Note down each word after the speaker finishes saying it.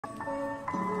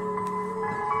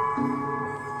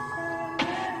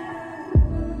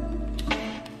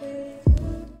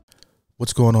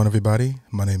What's going on, everybody?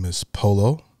 My name is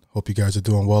Polo. Hope you guys are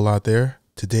doing well out there.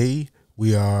 Today,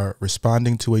 we are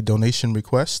responding to a donation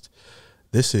request.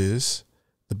 This is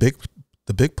the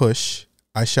big push,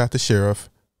 I Shot the Sheriff,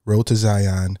 Road to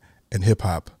Zion, and hip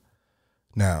hop.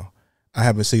 Now, I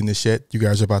haven't seen this yet. You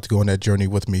guys are about to go on that journey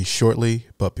with me shortly.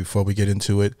 But before we get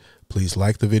into it, please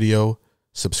like the video,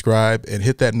 subscribe, and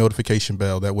hit that notification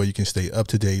bell. That way you can stay up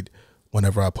to date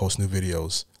whenever I post new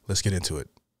videos. Let's get into it.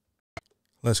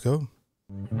 Let's go.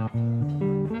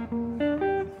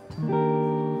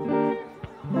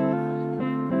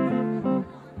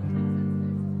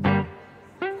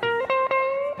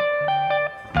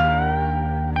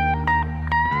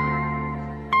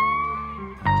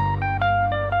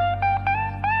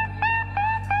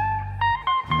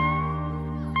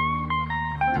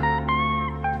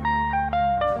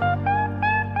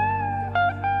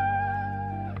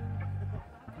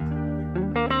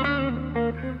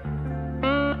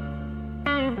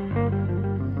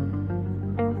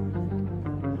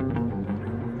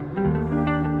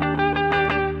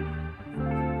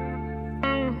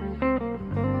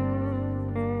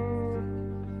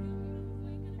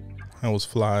 That was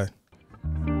fly.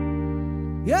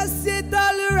 You sit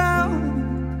all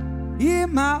around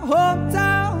in my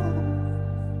hometown.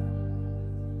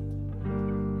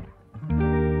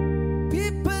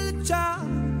 People try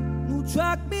to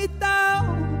track me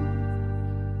down.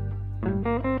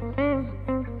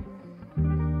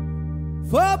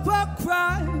 For a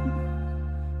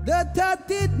crime that I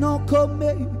did not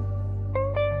commit.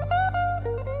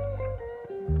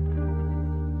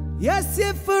 Yes,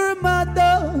 if for a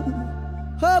mother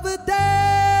of a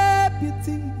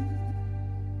deputy,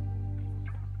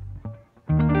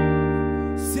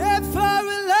 say for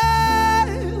a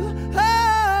life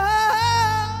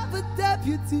of a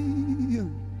deputy.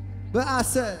 But I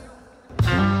said,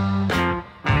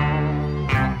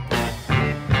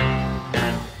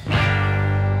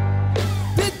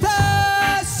 did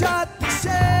I shot the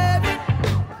sheriff?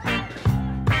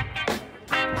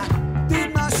 I did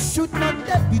not shoot no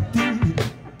deputy.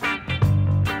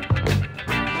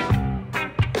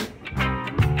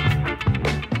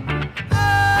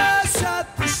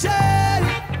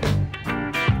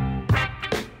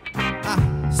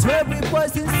 Swear it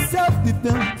was in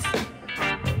self-defense.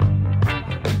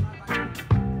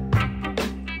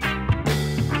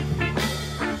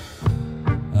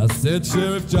 I said,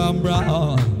 Sheriff John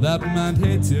Brown, that man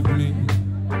hated me.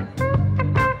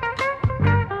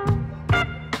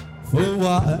 For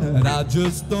what, I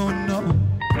just don't know.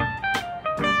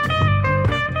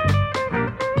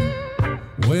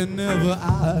 Whenever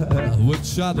I would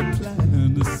try to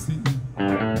plan to see,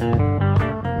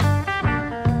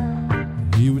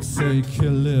 he would say,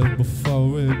 kill it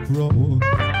before it grows.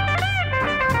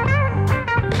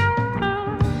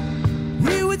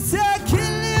 He would say,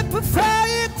 kill it before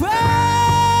it grows.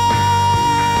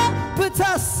 But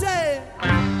I said,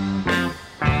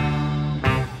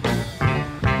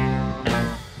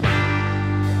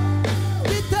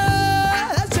 did I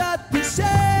shot the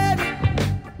sheriff?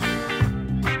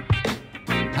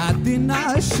 I did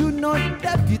not shoot no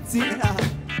deputy.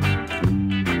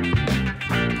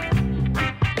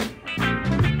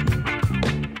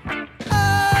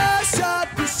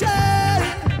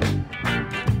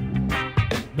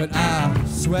 But I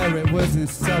swear it was in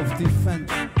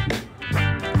self-defense.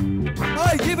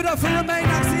 Oh, give it up for the main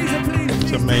act season, please.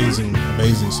 It's amazing,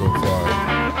 amazing so far.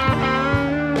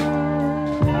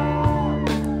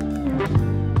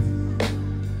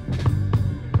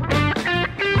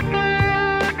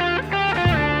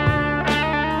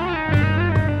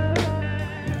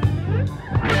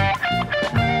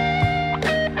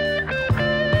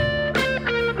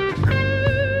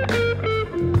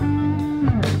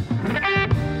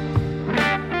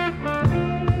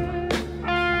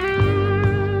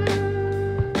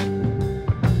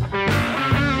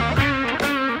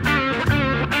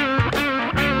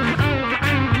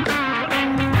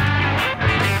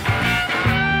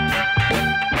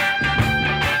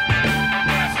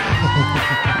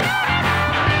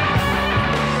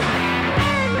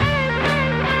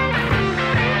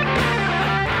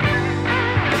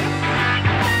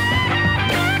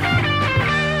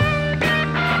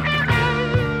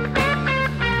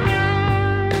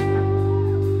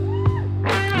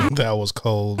 That was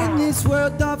cold. In this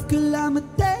world of calamity,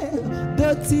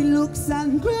 dirty looks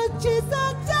and grudges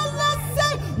and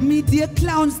jealousy, media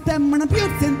clowns them and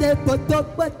abusing their put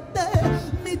up but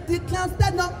media clowns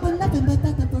that not for nothing but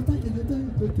that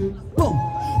boom.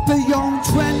 the young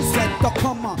trendsetter,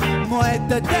 come on, more at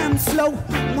the damn slow.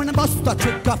 When I bust a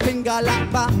trigger finger like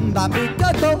Bamba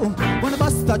Bigado. When I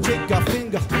bust a trigger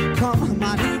finger, come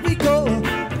on, here we go.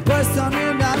 Burst on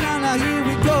in, here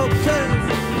we go. Cause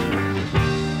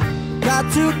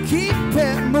got to keep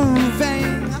it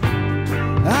moving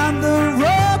on the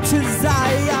road to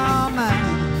Zion.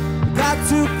 Got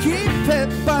to keep it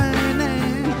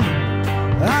burning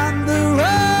on the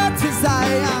road to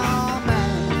Zion.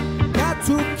 Got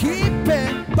to keep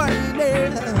it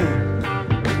burning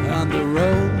on the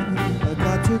road.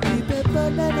 Got to keep it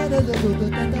burning.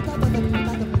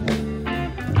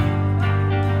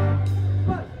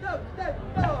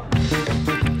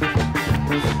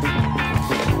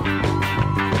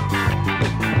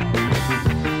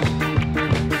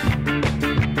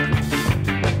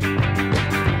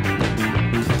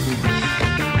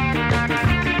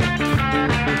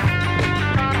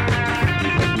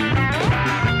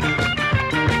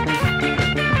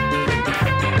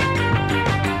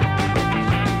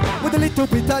 With a little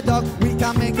bit of dog, we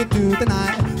can make it through the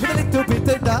night. With a little bit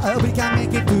of dog, we can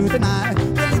make it through the night.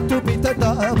 With a little bit of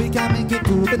dog, we can make it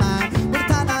through the night. With a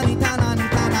tanani, tanani,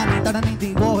 tanani,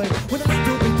 tanani, boy. With a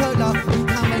little bit of dog, we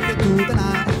can make it through the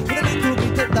night. With a little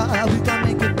bit of dog, we can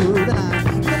make it through the night.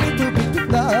 With a little bit of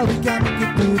dog, we can make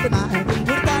it through the night. With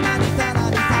a tanani,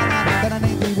 tanani, tanani,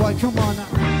 tanani, boy, come on now.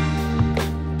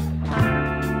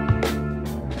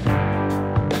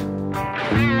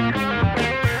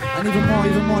 And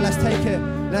even more, let's take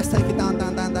it down,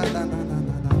 down.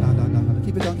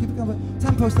 Keep it going,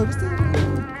 tempo slow, just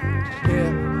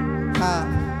here, ha,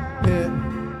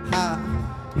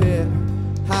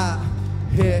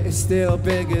 here, it's still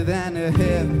bigger than a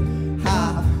hip,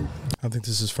 ha. I think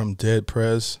this is from Dead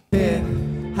Prez. Here,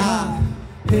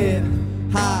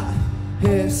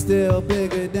 still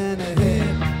bigger than a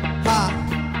hip, ha,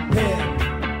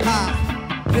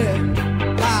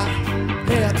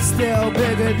 hip, still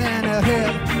bigger than a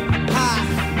hip, ha,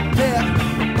 hip,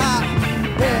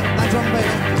 my drum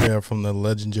bass. They are from the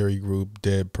legendary group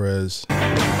Dead Prez.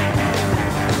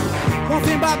 One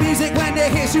thing about music, when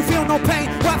it hits you feel no pain.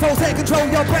 Rap folks, they control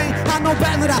your brain. I'm no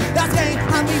better than that, that's game.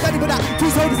 I'm me ready for that. Two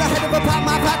soldiers ahead of a pack,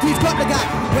 my practice got the guy.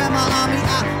 Where my army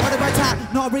at, what the right time,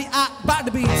 not react. Back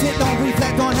the beats, it don't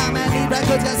reflect on how many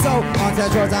records get sold. On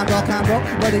that drugs, I'm rock and roll.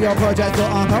 Whether your project or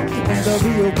on hold. In the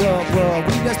real world,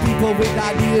 we just people with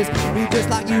ideas. We just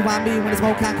like you and me when the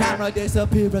smoke and camera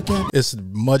disappear again. It's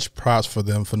much props for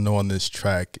them for knowing this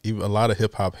track. Even a lot of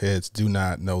hip hop heads do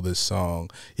not know this song,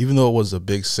 even though it was a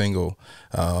big single.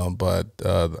 But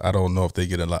I don't know if they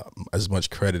get as much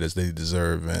credit as they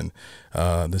deserve, and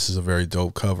this is a very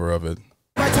dope cover of it.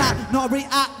 Right time, not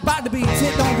react, back the beats,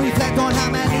 it don't reflect on how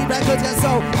many records get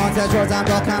sold. On that drugs, I'm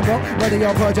rock and roll, whether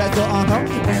your project or on hold.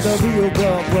 In the real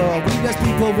world, we just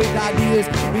people with ideas.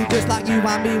 We just like you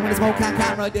and me when the smoke and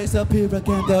camera disappear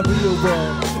again. The real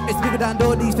world, it's bigger than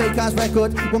all these fake ass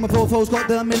records. When my profile's got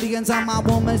the millions and my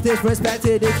woman's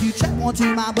disrespected. If you check one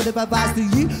too, my word of advice to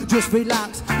you, just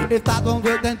relax. If that don't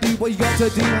work, then do what you got to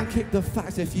do and kick the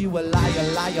facts. If you a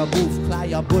liar, wolf,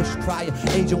 crier, bush crier,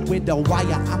 agent with the wire,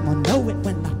 I'ma know it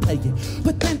when I play it.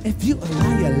 But then if you a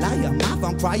liar, mouth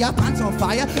on crier, pants on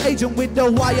fire, agent with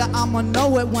the wire, I'ma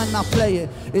know it when I play it.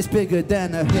 It's bigger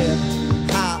than a hip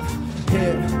hop,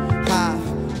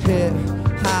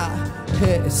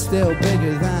 it's still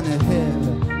bigger than a hip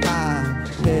hop,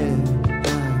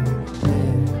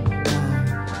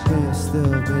 it's still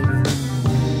bigger than a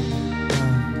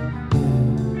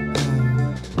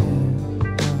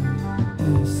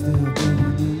it's still bigger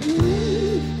than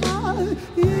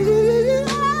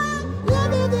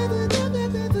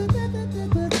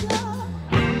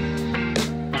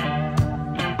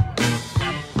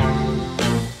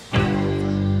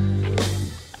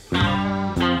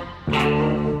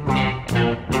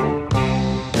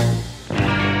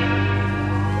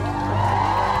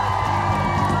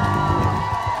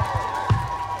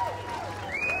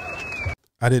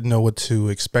I didn't know what to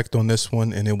expect on this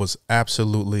one, and it was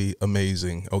absolutely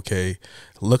amazing. Okay,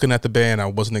 looking at the band, I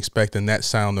wasn't expecting that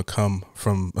sound to come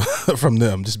from from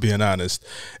them, just being honest.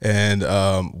 And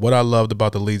what I loved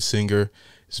about the lead singer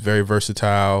is very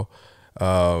versatile,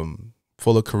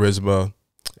 full of charisma,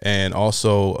 and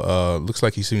also looks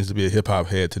like he seems to be a hip hop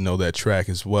head to know that track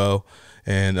as well.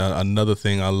 And another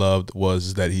thing I loved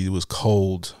was that he was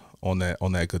cold on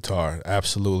that guitar.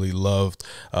 Absolutely loved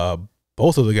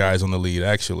both of the guys on the lead,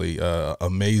 actually.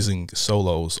 Amazing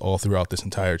solos all throughout this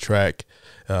entire track.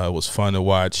 It was fun to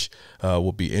watch.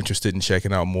 We'll be interested in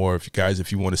checking out more.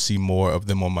 If you want to see more of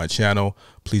them on my channel,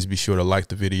 please be sure to like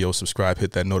the video, subscribe,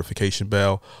 hit that notification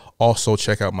bell. Also,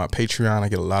 check out my Patreon. I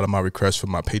get a lot of my requests from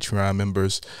my Patreon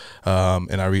members,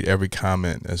 and I read every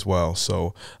comment as well.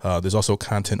 So there's also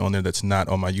content on there that's not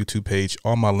on my YouTube page.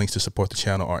 All my links to support the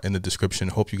channel are in the description.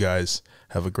 Hope you guys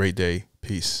have a great day.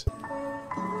 Peace.